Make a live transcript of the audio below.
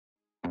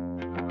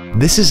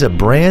This is a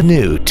brand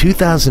new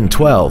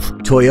 2012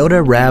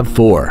 Toyota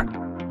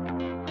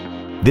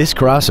RAV4. This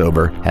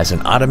crossover has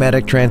an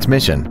automatic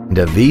transmission and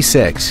a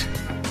V6.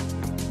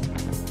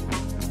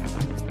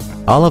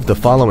 All of the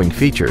following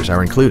features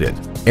are included: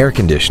 air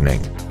conditioning,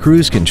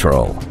 cruise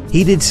control,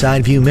 heated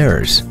side view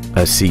mirrors,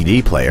 a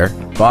CD player,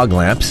 fog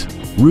lamps,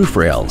 roof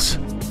rails,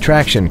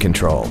 traction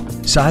control,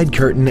 side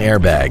curtain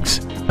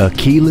airbags, a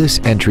keyless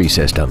entry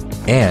system,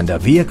 and a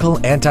vehicle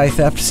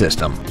anti-theft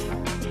system.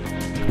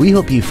 We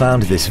hope you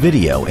found this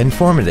video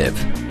informative.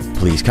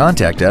 Please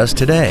contact us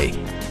today.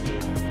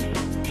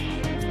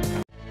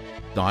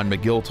 Don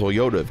McGill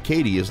Toyota of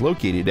Katy is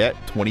located at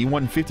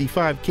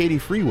 2155 Katy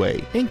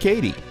Freeway in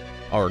Katy.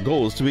 Our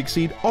goal is to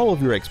exceed all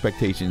of your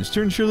expectations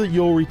to ensure that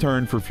you'll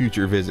return for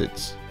future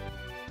visits.